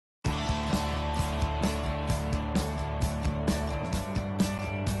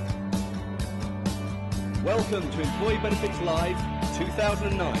Welcome to Employee Benefits Live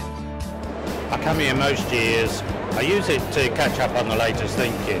 2009. I come here most years. I use it to catch up on the latest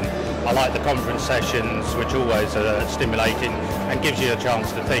thinking. I like the conference sessions, which always are stimulating and gives you a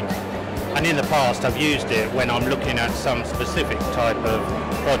chance to think. And in the past I've used it when I'm looking at some specific type of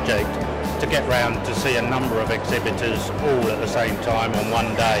project to get round to see a number of exhibitors all at the same time on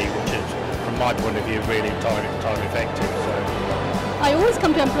one day, which is, from my point of view, really time effective. I always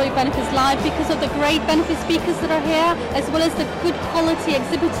come to Employee Benefits Live because of the great benefit speakers that are here, as well as the good quality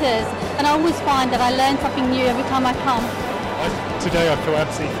exhibitors, and I always find that I learn something new every time I come. Today I feel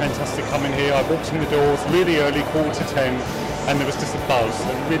absolutely fantastic coming here. I walked in the doors really early, 9:45, and there was just a buzz,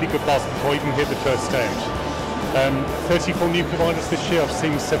 a really good buzz before I even hit the first stage. 34 new providers this year. I've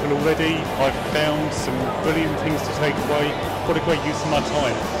seen several already. I've found some brilliant things to take away. What a great use of my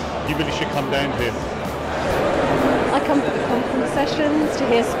time. You really should come down here. I come for the conference sessions to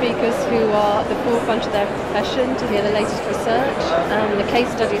hear speakers who are at the forefront of their profession, to hear the latest research. The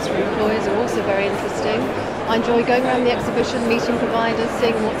case studies from employers are also very interesting. I enjoy going around the exhibition, meeting providers,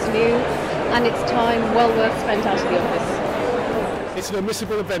 seeing what's new, and it's time well worth spent out of the office. It's an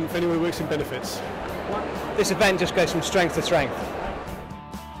admissible event for anyone who works in benefits. This event just goes from strength to strength.